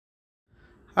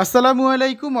আসসালামু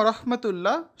আলাইকুম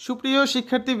ওরহমতুল্লাহ। সুপ্রিয়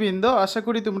শিক্ষার্থীবৃন্দ, আশা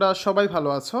করি তোমরা সবাই ভালো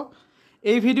আছো।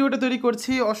 এই ভিডিওটা তৈরি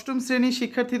করছি অষ্টম শ্রেণীর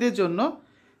শিক্ষার্থীদের জন্য।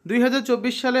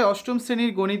 2024 সালে অষ্টম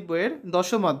শ্রেণীর গণিত বইয়ের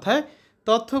 10ম অধ্যায়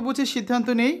তথ্য বুঝে সিদ্ধান্ত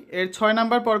নেই এর 6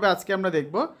 নম্বর পর্বে আজকে আমরা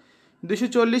দেখব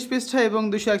 240 পৃষ্ঠা এবং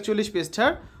 241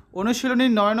 পৃষ্ঠার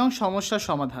অনুশীলনীর 9 নং সমস্যার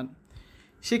সমাধান।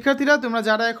 শিক্ষার্থীরা, তোমরা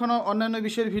যারা এখনও অন্যান্য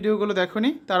বিষয়ের ভিডিওগুলো দেখোনি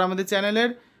তারা আমাদের চ্যানেলের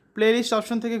প্লেলিস্ট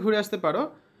অপশন থেকে ঘুরে আসতে পারো।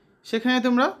 সেখানে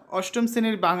তোমরা অষ্টম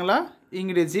শ্রেণীর বাংলা,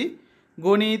 ইংরেজি,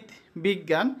 গণিত,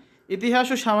 বিজ্ঞান, ইতিহাস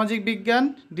ও সামাজিক বিজ্ঞান,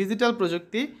 ডিজিটাল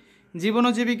প্রযুক্তি, জীবন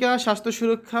ও জীবিকা, স্বাস্থ্য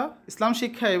সুরক্ষা, ইসলাম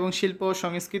শিক্ষা এবং শিল্প ও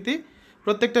সংস্কৃতি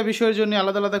প্রত্যেকটা বিষয়ের জন্য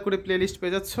আলাদা আলাদা করে প্লেলিস্ট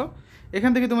পেয়ে যাচ্ছ।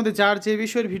 এখান থেকে তোমাদের যার যে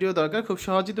বিষয়ের ভিডিও দরকার খুব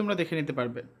সহজেই তোমরা দেখে নিতে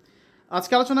পারবে।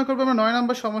 আজকে আলোচনা করবো আমরা 9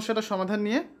 নম্বর সমস্যাটা সমাধান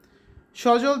নিয়ে।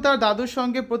 সজল তার দাদুর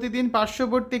সঙ্গে প্রতিদিন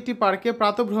পার্শ্ববর্তী একটি পার্কে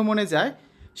প্রাতঃভ্রমণে যায়।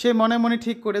 সে মনে মনে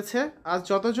ঠিক করেছে আজ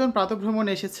যতজন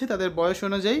প্রাতঃভ্রমণে এসেছে তাদের বয়স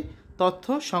অনুযায়ী তথ্য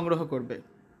সংগ্রহ করবে।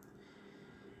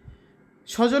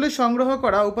 সজলের সংগ্রহ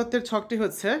করা উপাত্তের ছকটি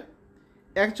হচ্ছে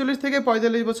 41 থেকে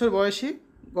 45 বছর বয়সী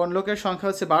লোকের সংখ্যা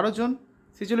হচ্ছে 12 জন,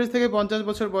 46 থেকে 50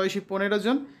 বছর বয়সী 15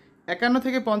 জন, 51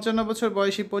 থেকে 55 বছর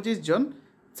বয়সী 25 জন,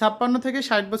 56 থেকে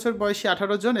 60 বছর বয়সী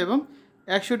 18 জন এবং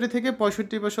 61 থেকে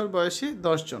 65 বছর বয়সী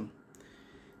 10 জন।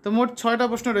 তো মোট 6টা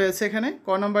প্রশ্ন রয়েছে এখানে। ক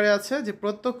নম্বরে আছে যে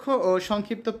প্রত্যক্ষ ও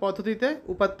সংক্ষিপ্ত পদ্ধতিতে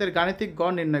উপাত্তের গাণিতিক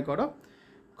গড় নির্ণয় করো।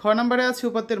 খ নম্বরে আছে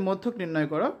উপাত্তের মধ্যক নির্ণয়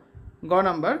করো। গ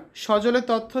নম্বর সজলের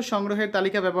তথ্য সংগ্রহের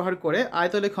তালিকা ব্যবহার করে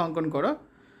আয়তলেখ অঙ্কন করো।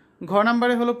 ঘ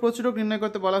নম্বরে হলো প্রচুরক নির্ণয়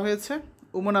করতে বলা হয়েছে।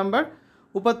 উম নম্বর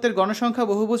উপাত্তের গণসংখ্যা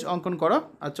বহুভুজ অঙ্কন করো।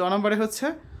 আর চ নম্বরে হচ্ছে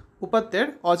উপাত্তের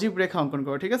অজীব রেখা অঙ্কন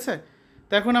করো। ঠিক আছে,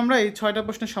 তো এখন আমরা এই 6টা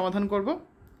প্রশ্নের সমাধান করব।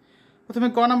 প্রথমে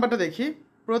ক নাম্বারটা দেখি।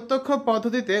 প্রত্যক্ষ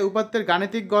পদ্ধতিতে উপাত্তের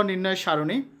গাণিতিক গড় নির্ণয়ের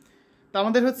সারণী। তো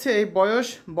আমাদের হচ্ছে এই বয়স,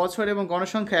 বছর এবং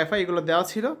গণসংখ্যা এফআই এগুলো দেওয়া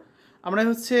ছিল। আমরা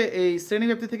হচ্ছে এই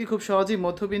শ্রেণীব্যাপ্তি থেকে খুব সহজেই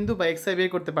মধ্যবিন্দু বা এক্সআই বের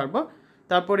করতে পারবো।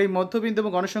 তারপর এই মধ্যবিন্দু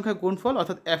এবং গণসংখ্যা গুণফল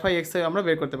অর্থাৎ এফআই এক্সআই আমরা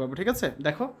বের করতে পারবো। ঠিক আছে,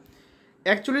 দেখো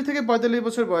 41 থেকে 45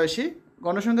 বছর বয়সী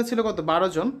গণসংখ্যা ছিল কত? 12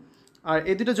 জন। আর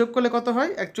এই দুটো যোগ করলে কত হয়?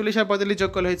 41 আর 45 যোগ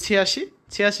করলে হয় 86।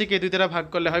 86কে 2 দ্বারা ভাগ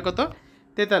করলে হয় কত?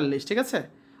 43। ঠিক আছে,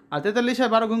 আর 43 আর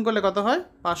 12 গুণ করলে কত হয়?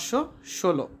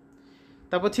 516।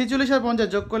 তারপর 46 আর 50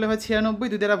 যোগ করলে হয় 96,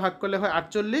 2 দ্বারা ভাগ করলে হয়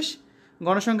 48।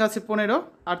 গণসংখ্যা আছে 15,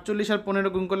 48 আর 15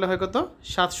 গুণ করলে হয় কত?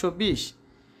 720।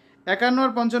 51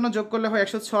 আর 55 যোগ করলে হয়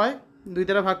 106, 2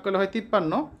 দ্বারা ভাগ করলে হয়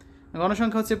 53।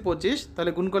 গণসংখ্যা হচ্ছে 25,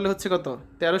 তাহলে গুণ করলে হচ্ছে কত?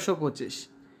 1325।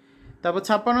 তারপর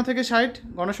 56 থেকে 60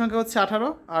 গণসংখ্যা হচ্ছে 18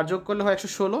 আর যোগ করলে হয়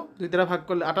 116, 2 দ্বারা ভাগ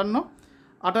করলে 58।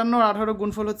 58 আর 18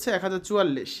 গুণফল হচ্ছে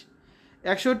 1044।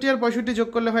 61 আর 65 যোগ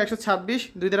করলে হয় 126,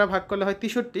 2 দ্বারা ভাগ করলে হয়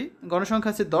 63।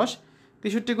 গণসংখ্যা আছে 10,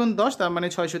 63 গুণ 10 তার মানে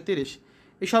 630।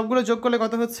 এই সবগুলো যোগ করলে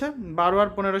কত হচ্ছে? 12 আর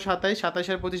 15 27, 27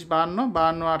 আর 25 52,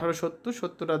 52 আর 18 70,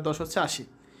 70 আর 10 হচ্ছে 80।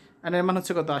 আর এর মান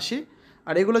হচ্ছে কত? 80।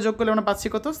 আর এগুলো যোগ করলে আমরা পাচ্ছি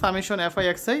কত? সামেশন এফআই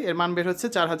এক্সআই এর মান বের হচ্ছে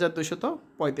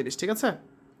 4235। ঠিক আছে,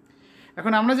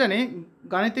 এখন আমরা জানি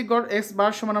গাণিতিক গড় এক্স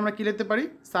বার সমান আমরা কী লিখতে পারি?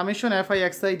 Summation FI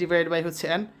XI divide by হচ্ছে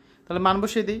এন। তাহলে মান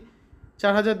বসিয়ে দিই।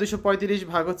 4235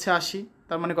 ভাগ হচ্ছে 80,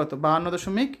 তার মানে কত?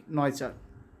 52.94।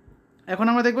 এখন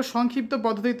আমরা দেখব সংক্ষিপ্ত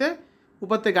পদ্ধতিতে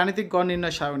উপাত্তের গাণিতিক গড়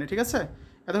নির্ণয় সারণী। ঠিক আছে,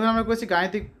 এতক্ষণ আমরা করেছি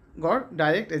গাণিতিক গড়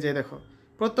ডাইরেক্ট, এই যে দেখো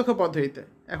প্রত্যক্ষ পদ্ধতিতে।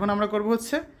 এখন আমরা করব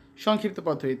হচ্ছে সংক্ষিপ্ত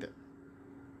পদ্ধতিতে।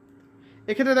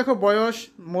 এক্ষেত্রে দেখো বয়স,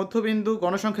 মধ্যবিন্দু,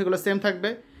 গণসংখ্যাগুলো সেম থাকবে।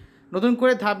 নতুন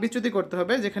করে ধাপ বিচ্যুতি করতে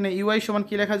হবে, যেখানে ইউআই সমান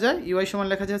কী লেখা যায়? ইউআই সমান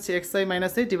লেখা যায় হচ্ছে এক্সআই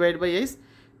মাইনাস এই ডিভাইড বাই এইচ।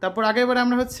 তারপর আগেরবারে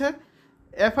আমরা হচ্ছে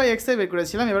এফআই এক্সআই বের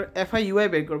করেছিলাম, এবার এফআই ইউআই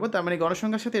বের করবো। তার মানে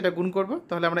গণসংখ্যার সাথে এটা গুণ করবো,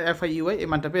 তাহলে আমরা এফআই ইউআই এই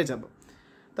মানটা পেয়ে যাবো।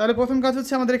 তাহলে প্রথম কাজ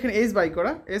হচ্ছে আমাদের এখানে এইচ বাই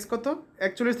করা। এইচ কত?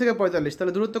 41 থেকে 45,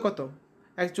 তাহলে দূরত্ব কত?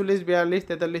 41, 42,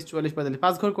 43, 44, 45,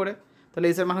 5 ঘর করে। তাহলে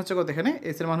এইচের মান হচ্ছে কত? এখানে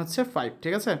এইচের মান হচ্ছে 5।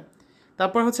 ঠিক আছে,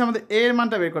 তারপর হচ্ছে আমাদের এ এর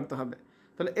মানটা বের করতে হবে।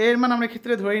 তাহলে এর মান আমরা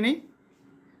ক্ষেত্রে ধরেই নিই।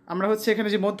 আমরা হচ্ছে এখানে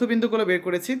যে মধ্যবিন্দুগুলো বের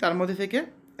করেছি তার মধ্যে থেকে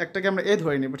একটাকে আমরা এ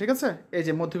ধরে নেব। ঠিক আছে, এই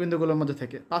যে মধ্যবিন্দুগুলোর মধ্যে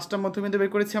থেকে 5টা মধ্যবিন্দু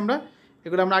বের করেছি আমরা।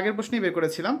 এগুলো আমরা আগের প্রশ্নেই বের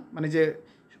করেছিলাম, মানে যে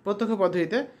প্রত্যক্ষ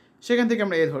পদ্ধতিতে, সেখান থেকে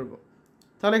আমরা এ ধরবো।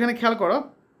 তাহলে এখানে খেয়াল করো,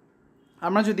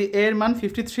 আমরা যদি এর মান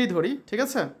 53 ধরি, ঠিক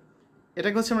আছে,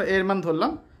 এটাকে হচ্ছে আমরা এর মান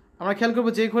ধরলাম। আমরা খেয়াল করবো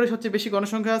যে ঘরে সবচেয়ে বেশি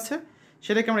গণসংখ্যা আছে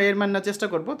সেটাকে আমরা এর মান নেওয়ার চেষ্টা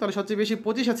করবো। তাহলে সবচেয়ে বেশি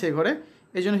 25 আছে এই ঘরে,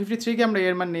 এই জন্য 53কে আমরা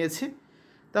এর মান নিয়েছি।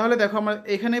 তাহলে দেখো আমরা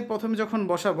এখানে প্রথমে যখন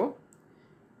বসাবো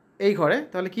এই ঘরে,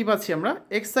 তাহলে কী পাচ্ছি আমরা?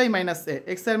 এক্সআই মাইনাস এ।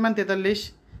 এক্সআইয়ের মান 43,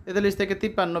 43 থেকে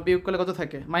 53 বিয়োগ করলে কত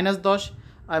থাকে? -10।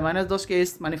 আর -10কে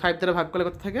এস মানে 5 দ্বারা ভাগ করলে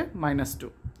কত থাকে? -2।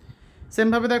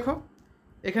 সেমভাবে দেখো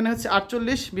এখানে হচ্ছে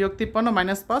 48 বিয়োগ 53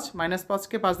 -5,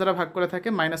 -5কে 5 দ্বারা ভাগ করে থাকে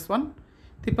 -1।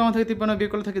 53 থেকে 53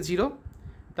 বিয়োগ করলে থাকে 0।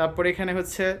 তারপর এখানে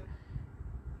হচ্ছে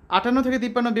 58 থেকে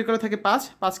 53 বিয়োগ করলে থাকে 5,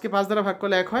 5কে 5 দ্বারা ভাগ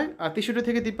করলে 1 হয়, আর 63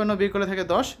 থেকে 53 বিয়োগ করলে থাকে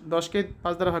 10, 10কে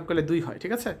 5 দ্বারা ভাগ করলে 2 হয়,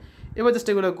 ঠিক আছে। এবার জাস্ট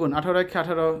এগুলো গুণ, 18 অক্ষে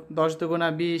 18, 10 দুগুণা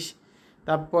 20,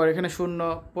 তারপর এখানে 0,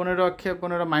 15 অক্ষে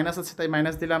 15 মাইনাস আছে তাই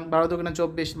মাইনাস দিলাম, 12 দুগুণা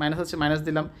 24, মাইনাস আছে মাইনাস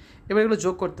দিলাম। এবার এগুলো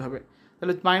যোগ করতে হবে,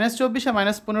 তাহলে -24 আর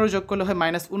 -15 যোগ করলে হয়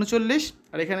 -39,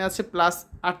 আর এখানে আছে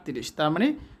 +38, তার মানে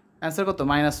অ্যান্সার কত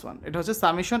 -1। এটা হচ্ছে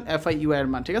সামেশন FIUI এর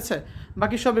মান, ঠিক আছে।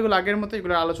 বাকি সব এগুলো আগের মতো,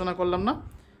 এগুলো আলোচনা করলাম না।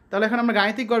 তাহলে এখন আমরা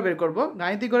গাণিতিক গড় বের করব।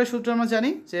 গাণিতিক গড়ের সূত্র আমরা জানি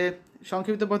যে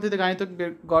সংক্ষিপ্ত পদ্ধতিতে গাণিতিক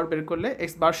গড় বের করলে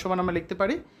x বার সমান আমরা লিখতে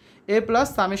পারি a plus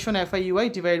summation FIUI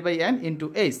divide by n into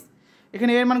h।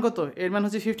 এখানে এর মান কত? এর মান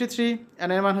হচ্ছে 53, n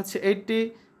এর মান হচ্ছে 80,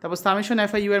 তারপর সামেশন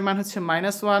FIUI এর মান হচ্ছে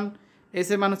 -1, s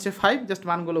এর মান হচ্ছে 5, জাস্ট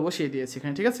মানগুলো বসিয়ে দিয়েছি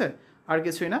এখানে, ঠিক আছে, আর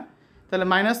কিছুই না। তাহলে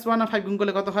 -1 আর 5 গুণ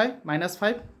করলে কত হয়?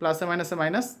 -5, প্লাসে মাইনাসে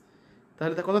মাইনাস,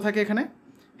 তাহলে কত থাকে এখানে?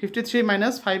 53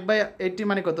 মাইনাস 5/80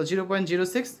 মানে কত?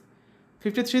 0.06।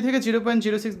 53 থেকে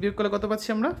 0.06 বিয়োগ করলে কত পাচ্ছি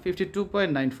আমরা?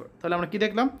 52.94। তাহলে আমরা কি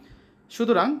দেখলাম?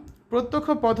 সুতরাং প্রত্যক্ষ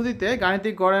পদ্ধতিতে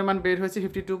গাণিতিক গড়ের মান বের হয়েছে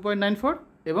 52.94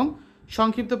 এবং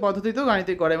সংক্ষিপ্ত পদ্ধতিতেও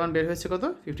গাণিতিক গড়ের মান বের হয়েছে কত?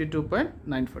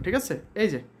 52.94, ঠিক আছে। এই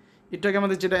যে একটু আগে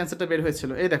আমাদের যেটা অ্যান্সারটা বের হয়েছিল,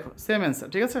 এই দেখো সেম অ্যান্সার,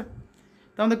 ঠিক আছে।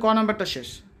 তো আমাদের ক নাম্বারটা শেষ।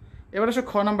 এবার আসলে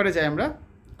খ নাম্বারে যাই আমরা।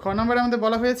 খ নাম্বারে আমাদের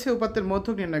বলা হয়েছে উপাত্তের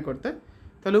মধ্যক নির্ণয় করতে।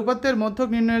 তাহলে উপাত্তের মধ্যক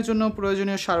নির্ণয়ের জন্য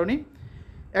প্রয়োজনীয় সারণী।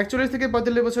 41 থেকে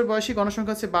 45 বছর বয়সী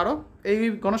গণসংখ্যা হচ্ছে 12। এই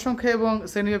গণসংখ্যা এবং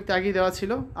শ্রেণীব্যাপ্তি আগেই দেওয়া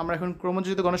ছিল, আমরা এখন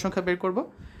ক্রমযোজিত গণসংখ্যা বের করব।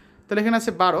 তাহলে এখানে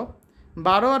আছে 12,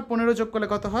 12 আর 15 যোগ করলে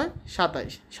কত হয়?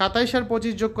 27, 27 আর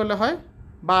 25 যোগ করলে হয়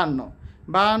 52,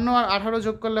 52 আর 18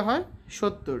 যোগ করলে হয়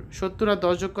 70, 70 আর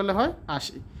 10 যোগ করলে হয়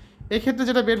 80। এই ক্ষেত্রে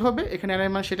যেটা বের হবে এখানে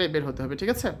এর মান সেটাই বের হতে হবে, ঠিক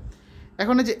আছে।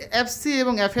 এখন এই যে FC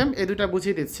এবং FM এই দুটা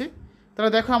বুঝিয়ে দিচ্ছি।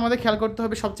 তাহলে দেখো আমাদের খেয়াল করতে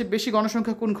হবে সবচেয়ে বেশি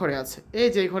গণসংখ্যা কোন ঘরে আছে। এই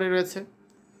যে এই ঘরে রয়েছে।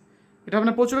 এটা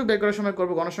আমরা প্রচুরক বের করার সময়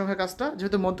করবো গণসংখ্যার কাজটা,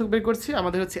 যেহেতু মধ্যক বের করছি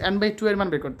আমাদের হচ্ছে n/2 এর মান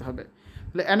বের করতে হবে।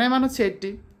 তাহলে n এর মান হচ্ছে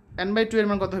 80, n/2 এর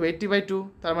মান কত হবে? 80/2,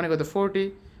 তার মানে কত? 40।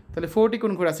 তাহলে 40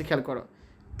 কোন ঘরে আছে খেয়াল করো?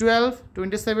 12,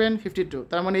 27, 52,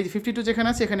 তার মানে এই 52 যেখানে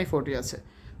আছে এখানেই 40 আছে।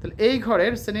 তাহলে এই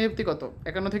ঘরের শ্রেণীব্যাপ্তি কত?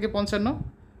 51 থেকে 55,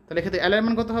 তাহলে এক্ষেত্রে l এর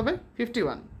মান কত হবে?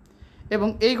 51। এবং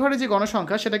এই ঘরে যে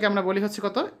গণসংখ্যা সেটাকে আমরা বলি হচ্ছে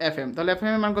কত? FM। তাহলে FM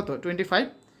এর মান কত? 25।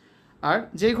 আর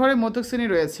যেই ঘরে মধ্যক শ্রেণী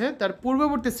রয়েছে তার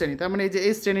পূর্ববর্তী শ্রেণী, তার মানে এই যে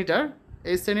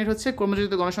এই শ্রেণীর হচ্ছে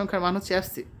ক্রমযোজিত গণসংখ্যার মান হচ্ছে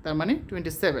FC, তার মানে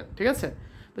 27, ঠিক আছে।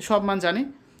 তো সব মান জানি।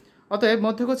 অতএব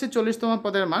মধ্যক হচ্ছে 40তম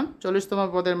পদের মান, 40তম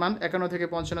পদের মান 51 থেকে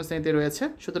 55 শ্রেণীতে রয়েছে,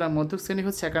 সুতরাং মধ্যক শ্রেণী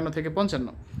হচ্ছে 51 থেকে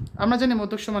 55। আমরা জানি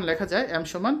মধ্যক সমান লেখা যায় m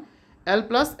সমান l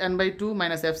plus n/2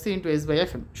 minus FC into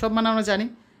s/fm। সব মান আমরা জানি।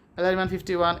 l এর মান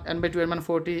 51, n/2 এর মান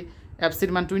 40, FC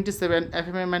এর মান 27,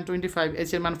 FM এর মান 25,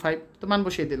 h এর মান 5, তো মান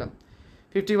বসিয়ে দিলাম।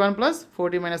 51 প্লাস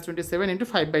 40 মাইনাস 27 ইন্টু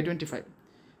 5/25।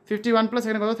 51 প্লাস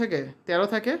এখানে কত থাকে? 13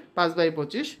 থাকে,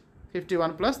 5/25।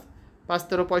 51 প্লাস 5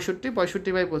 13 65,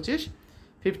 65/25।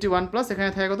 51 প্লাস এখানে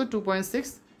থাকে কত? 2.6।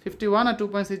 51 আর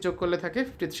 2.6 যোগ করলে থাকে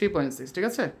 53.6, ঠিক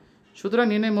আছে। সুতরাং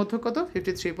নির্ণয় মধ্যক কত?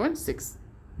 53.6।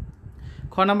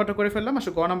 খ নাম্বারটা করে ফেললাম।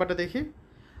 আসলে গ নাম্বারটা দেখি।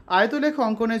 আয়তলেখ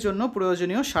অঙ্কনের জন্য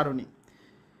প্রয়োজনীয় সারণী।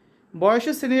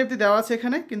 বয়সের শ্রেণীব্যাপ্তি দেওয়া আছে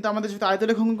এখানে, কিন্তু আমাদের যেহেতু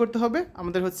আয়তলেখ অঙ্কন করতে হবে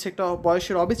আমাদের হচ্ছে একটা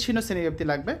বয়সের অবিচ্ছিন্ন শ্রেণীব্যাপ্তি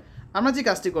লাগবে। আমরা যে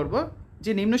কাজটি করব,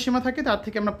 যে নিম্ন সীমা থাকে তার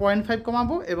থেকে আমরা 0.5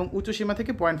 কমাবো এবং উচ্চ সীমা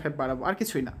থেকে 0.5 বাড়াবো, আর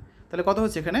কিছুই না। তাহলে কত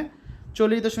হচ্ছে এখানে?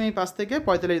 40.5 থেকে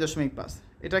 45.5।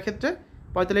 এটার ক্ষেত্রে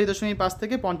 45.5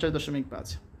 থেকে 50.5,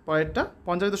 পরেরটা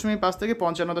 50.5 থেকে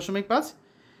 55.5,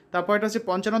 তারপর এটা হচ্ছে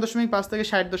 55.5 থেকে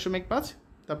 60.5,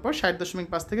 তারপর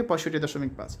 60.5 থেকে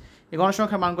 65.5। এই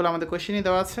গণসংখ্যার মানগুলো আমাদের কোশ্চেনই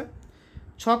দেওয়া আছে।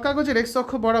 ছক কাগজের এক্স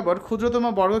অক্ষ বরাবর ক্ষুদ্রতম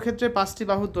বর্গক্ষেত্রে 5টি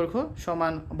বাহুর দৈর্ঘ্য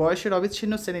সমান বয়সের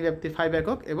অবিচ্ছিন্ন শ্রেণীব্যাপ্তি 5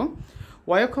 একক এবং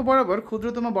ওয়াই অক্ষ বরাবর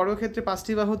ক্ষুদ্রতম বর্গক্ষেত্রে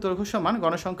 5টি বাহুর দৈর্ঘ্য সমান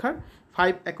গণসংখ্যার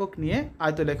 5 একক নিয়ে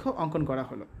আয়তলেখ অঙ্কন করা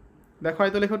হলো। দেখো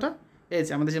আয়তলেখটা এই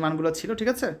যে আমাদের যে মানগুলো ছিল, ঠিক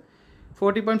আছে।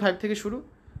 40.5 থেকে শুরু,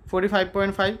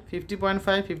 45.5,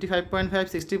 50.5, 55.5,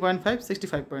 60.5,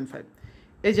 65.5।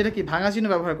 এই যেটা কি ভাঙা চিহ্ন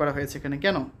ব্যবহার করা হয়েছে এখানে,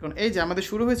 কেন? কারণ এই যে আমাদের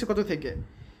শুরু হয়েছে কত থেকে?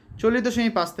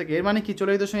 40.5 থেকে। এর মানে কি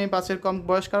 40.5-এর কম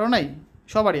বয়স কারো নাই?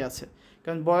 সবারই আছে।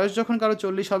 কারণ বয়স যখন কারো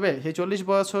 40 হবে, সেই 40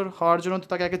 বছর হওয়ার জন্য তো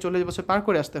তাকে আগে 40 বছর পার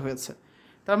করে আসতে হয়েছে।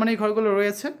 তার মানে এই ঘরগুলো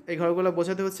রয়েছে, এই ঘরগুলো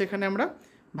বোঝাতে হচ্ছে এখানে আমরা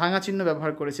ভাঙা চিহ্ন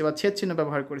ব্যবহার করেছি বা ছেদ চিহ্ন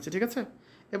ব্যবহার করেছি, ঠিক আছে।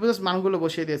 এরপর জাস্ট মানগুলো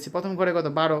বসিয়ে দিয়েছি। প্রথম ঘরে কত?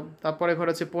 12, তারপরে ঘরে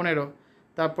হচ্ছে 15,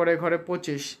 তারপরে ঘরে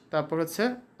 25, তারপর হচ্ছে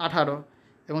 18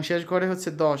 এবং শেষ ঘরে হচ্ছে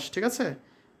 10, ঠিক আছে।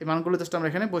 এই মানগুলো জাস্ট আমরা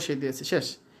এখানে বসিয়ে দিয়েছি, শেষ।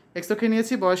 এক্স অক্ষে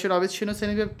নিয়েছি বয়সের অবিচ্ছিন্ন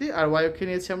শ্রেণীব্যাপ্তি আর ওয়াই অক্ষে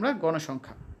নিয়েছি আমরা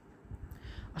গণসংখ্যা।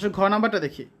 আসলে ঘ নাম্বারটা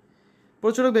দেখি।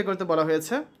 প্রচুরক বের করতে বলা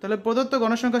হয়েছে। তাহলে প্রদত্ত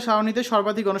গণসংখ্যা সারণীতে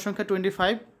সর্বাধিক গণসংখ্যা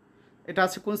 25, এটা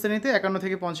আছে কোন শ্রেণীতে? 51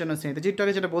 থেকে 55 শ্রেণীতে। যেটা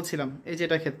আগে যেটা বলছিলাম, এই যে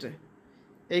এটার ক্ষেত্রে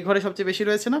এই ঘরে সবচেয়ে বেশি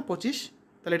রয়েছে না 25,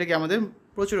 তাহলে এটা কি আমাদের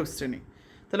প্রচুরক শ্রেণী।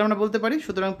 তাহলে আমরা বলতে পারি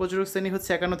সুতরাং প্রচুরক শ্রেণী হচ্ছে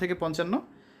 51 থেকে 55।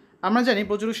 আমরা জানি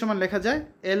প্রচুরক সমান লেখা যায়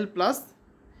L plus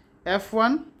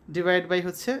F1 divide by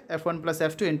হচ্ছে F1 plus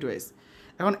F2 into S।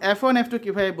 এখন F1 F2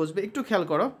 কীভাবে বুঝবে একটু খেয়াল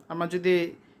করো। আমরা যদি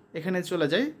এখানে চলে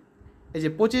যাই, এই যে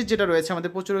 25 যেটা রয়েছে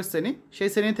আমাদের প্রচুরক শ্রেণী, সেই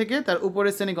শ্রেণী থেকে তার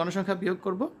উপরের শ্রেণী গণসংখ্যা বিয়োগ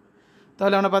করব,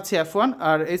 তাহলে আমরা পাচ্ছি F1,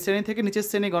 আর এই শ্রেণী থেকে নিচের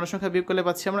শ্রেণী গণসংখ্যা বিয়োগ করলে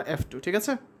পাচ্ছি আমরা F2। ঠিক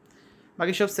আছে,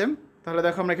 বাকি সব সেম। তাহলে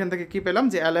দেখো আমরা এখান থেকে কী পেলাম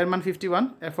যে L এর মান 51,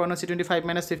 F1 হচ্ছে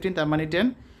 25 - 15 তার মানে 10,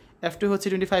 F2 হচ্ছে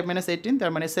 25 - 18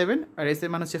 তার মানে 7, আর S এর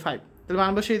মান হচ্ছে 5। তাহলে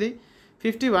মান বসিয়ে দিই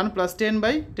 51 +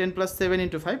 10/10 + 7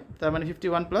 × 5, তার মানে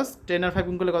 51 + 10 আর 5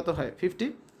 গুণ করলে কত হয় 50,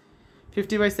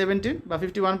 50/17 বা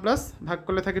 51 প্লাস ভাগ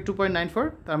করলে থাকে 2.94,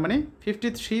 তার মানে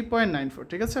 53.94।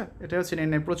 ঠিক আছে, এটা হচ্ছে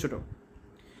নির্ণয় প্রচুরক।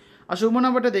 আসলে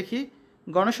নাম্বারটা দেখি,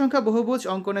 গণসংখ্যা বহুভুজ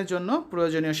অঙ্কনের জন্য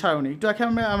প্রয়োজনীয় সারণী। একটু আগে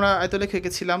আমরা আয়তলেখ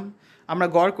এঁকেছিলাম, আমরা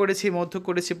গড় করেছি, মধ্য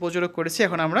করেছি, প্রচুরক করেছি,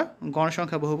 এখন আমরা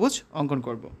গণসংখ্যা বহুভুজ অঙ্কন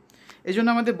করব। এই জন্য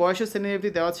আমাদের বয়সের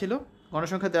শ্রেণীবৃত্তি দেওয়া ছিল,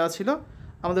 গণসংখ্যা দেওয়া ছিল,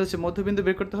 আমাদের হচ্ছে মধ্যবিন্দু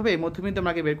বের করতে হবে। এই মধ্যবিন্দু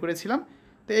আমরা আগে বের করেছিলাম,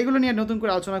 তো এগুলো নিয়ে নতুন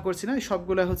করে আলোচনা করছি না,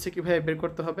 সবগুলো হচ্ছে কীভাবে বের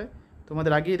করতে হবে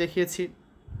তোমাদের আগেই দেখিয়েছি।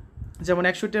 যেমন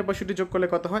 61 আর 65 যোগ করলে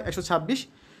কত হয় 126,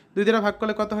 2 দ্বারা ভাগ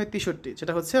করলে কত হয় 63,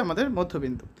 যেটা হচ্ছে আমাদের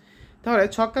মধ্যবিন্দু। তাহলে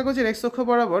ছক কাগজের x অক্ষ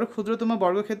বরাবর ক্ষুদ্রতম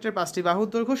বর্গক্ষেত্রের 5টি বাহুর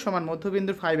দৈর্ঘ্য সমান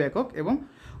মধ্যবিন্দুর 5 একক এবং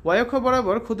y অক্ষ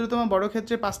বরাবর ক্ষুদ্রতম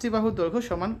বর্গক্ষেত্রের 5টি বাহুর দৈর্ঘ্য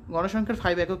সমান গণসংখ্যার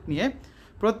 5 একক নিয়ে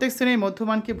প্রত্যেক শ্রেণীর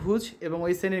মধ্যমানকে ভুজ এবং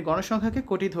ওই শ্রেণীর গণসংখ্যাকে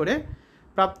কোটি ধরে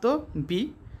প্রাপ্ত b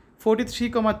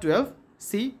 43,12,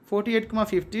 c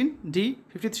 48,15, d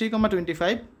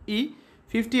 53,25, e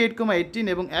 58,18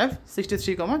 এবং f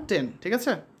 63,10। ঠিক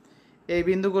আছে, এই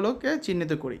বিন্দুগুলোকে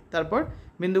চিহ্নিত করি, তারপর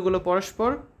বিন্দুগুলো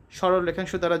পরস্পর সরল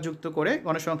রেখাংশ দ্বারা যুক্ত করে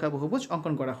গণসংখ্যা বহুভুজ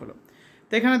অঙ্কন করা হলো।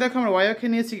 তো এখানে দেখো আমরা y অক্ষে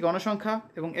নিয়েছি গণসংখ্যা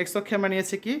এবং x অক্ষে আমরা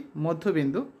নিয়েছি কি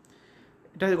মধ্যবিন্দু।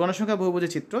 এটা হচ্ছে গণসংখ্যা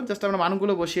বহুভুজের চিত্র, জাস্ট আমরা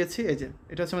মানগুলো বসিয়েছি। এই যে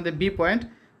এটা হচ্ছে আমাদের b পয়েন্ট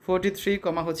 43,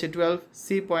 হচ্ছে 12, c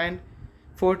পয়েন্ট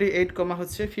 48,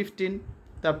 হচ্ছে 15,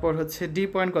 তারপর হচ্ছে d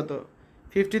পয়েন্ট কত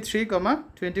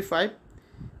 53,25,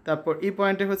 তারপর ই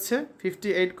পয়েন্টে হচ্ছে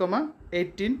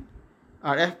 58,18,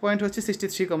 আর এফ পয়েন্ট হচ্ছে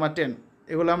 63,10।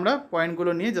 এগুলো আমরা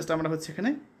পয়েন্টগুলো নিয়ে জাস্ট আমরা হচ্ছে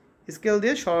এখানে স্কেল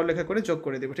দিয়ে সরলরেখা করে যোগ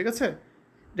করে দেবো। ঠিক আছে,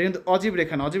 এটা কিন্তু অজীব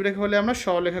রেখা না, অজীব রেখা হলে আমরা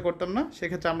সরলরেখা করতাম না,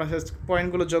 সেক্ষেত্রে আমরা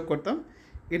পয়েন্টগুলো যোগ করতাম,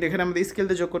 কিন্তু এখানে আমাদের স্কেল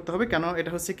দিয়ে যোগ করতে হবে, কেন এটা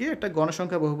হচ্ছে কি একটা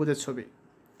গণসংখ্যা বহুভুজের ছবি।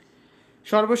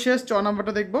 সর্বশেষ 6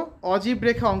 নম্বরটা দেখব, অজীব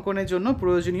রেখা অঙ্কনের জন্য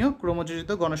প্রয়োজনীয়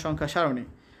ক্রমযোজিত গণসংখ্যা সারণী।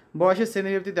 বয়সের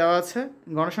শ্রেণীবৃত্তি দেওয়া আছে,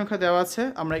 গণসংখ্যা দেওয়া আছে,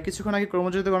 আমরা কিছুক্ষণ আগে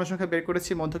ক্রমযোজিত গণসংখ্যা বের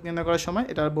করেছি মধ্যক নির্ণয় করার সময়,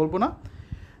 এটা আর বলবো না।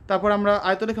 তারপর আমরা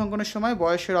আয়তলেখ অঙ্কনের সময়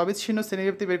বয়সের অবিচ্ছিন্ন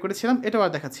শ্রেণীবৃত্তি বের করেছিলাম, এটাও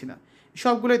আর দেখাচ্ছি না,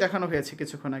 সবগুলোই দেখানো হয়েছে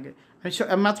কিছুক্ষণ আগে।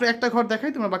 মাত্র একটা ঘর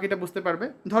দেখাই, তোমরা বাকিটা বুঝতে পারবে।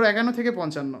 ধরো 51 থেকে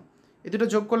 55, এই দুটো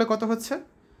যোগ করলে কত হচ্ছে,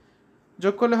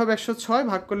 যোগ করলে হবে 106,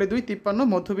 ভাগ করলে 2, 53,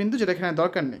 মধ্যবিন্দু, যেটা এখানে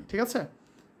দরকার নেই। ঠিক আছে,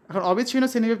 এখন অবিচ্ছিন্ন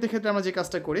শ্রেণীবৃত্তির ক্ষেত্রে আমরা যে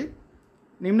কাজটা করি,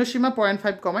 নিম্নসীমা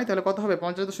 0.5 কমাই, তাহলে কত হবে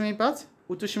 50.5,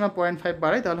 উচ্চসীমা 0.5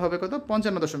 বাড়াই, তাহলে হবে কত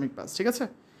 55.5। ঠিক আছে,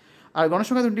 আর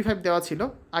গণসংখ্যা 25 দেওয়া ছিল,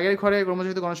 আগের ঘরে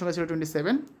ক্রমযোজিত গণসংখ্যা ছিল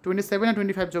 27, 27 আর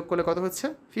 25 যোগ করলে কত হচ্ছে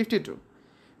 52।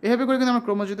 এভাবে করে কিন্তু আমরা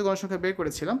ক্রমযোজিত গণসংখ্যা বের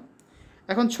করেছিলাম।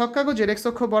 এখন ছক কাগজের x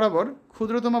অক্ষ বরাবর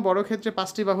ক্ষুদ্রতম বর্গক্ষেত্রে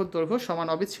 5টি বাহুর দৈর্ঘ্য সমান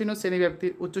অবিচ্ছিন্ন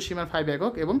শ্রেণীব্যাপ্তির উচ্চসীমার 5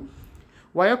 একক এবং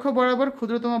y অক্ষ বরাবর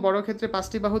ক্ষুদ্রতম বর্গক্ষেত্রে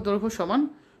 5টি বাহুর দৈর্ঘ্য সমান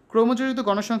ক্রমযোজিত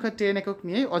গণসংখ্যা 10 একক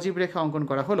নিয়ে অজীব রেখা অঙ্কন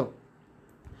করা হলো।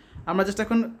 আমরা জাস্ট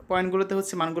এখন পয়েন্টগুলোতে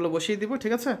হচ্ছে মানগুলো বসিয়ে দিব।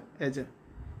 ঠিক আছে, এই যে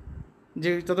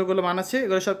যতগুলো মান আছে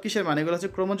এগুলো সব কিসের মান, এগুলো হচ্ছে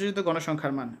ক্রমযোজিত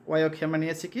গণসংখ্যার মান। y অক্ষে আমরা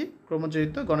নিয়েছি কি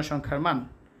ক্রমযোজিত গণসংখ্যার মান।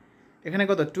 এখানে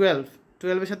কত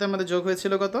 12 এর সাথে আমাদের যোগ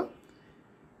হয়েছিল কত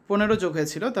 15 যোগ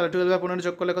হয়েছিল, তাহলে 12 আর 15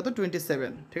 যোগ করলে কত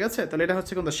 27। ঠিক আছে, তাহলে এটা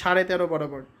হচ্ছে কত 13.5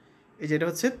 বরাবর, এই যে এটা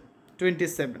হচ্ছে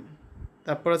 27,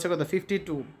 তারপর হচ্ছে কত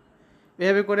 52।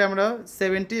 এভাবে করে আমরা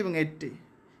 70 এবং 80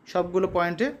 সবগুলো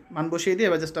পয়েন্টে মান বসিয়ে দিয়ে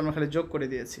এবার জাস্ট আমরা খালি যোগ করে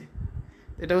দিয়েছি।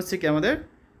 এটা হচ্ছে কি আমাদের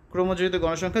ক্রমযোজিত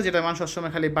গণসংখ্যা, যেটা মান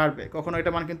সবসময় খালি বাড়বে, কখনো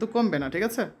এটা মান কিন্তু কমবে না। ঠিক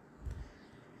আছে,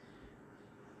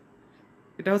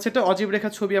 এটা হচ্ছে একটা অজীব রেখা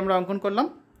ছবি আমরা অঙ্কন করলাম।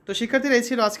 তো শিক্ষার্থীরা এই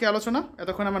ছিল আজকে আলোচনা।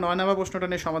 এতক্ষণ আমরা 9 নম্বর প্রশ্নটা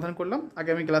নিয়ে সমাধান করলাম।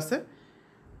 আগামী ক্লাসে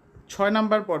 7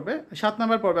 নম্বর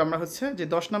পর্বে আমরা হচ্ছে যে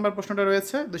 10 নম্বর প্রশ্নটা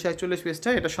রয়েছে 241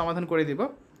 পৃষ্ঠায়, এটা সমাধান করে দিব।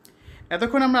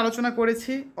 এতক্ষণ আমরা আলোচনা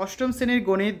করেছি অষ্টম শ্রেণীর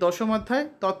গণিত 10ম অধ্যায়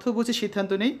তথ্য বুঝে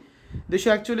সিদ্ধান্ত নেই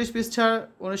 241 পৃষ্ঠার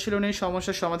অনুশীলনীর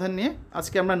সমস্যার সমাধান নিয়ে।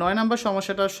 আজকে আমরা 9 নম্বর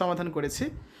সমস্যাটার সমাধান করেছি।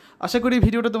 আশা করি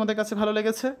ভিডিওটা তোমাদের কাছে ভালো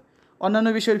লেগেছে। অন্যান্য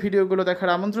বিষয়ের ভিডিওগুলো দেখার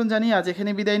আমন্ত্রণ জানিয়ে আজ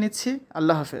এখানে বিদায় নিচ্ছি।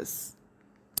 আল্লাহ হাফেজ।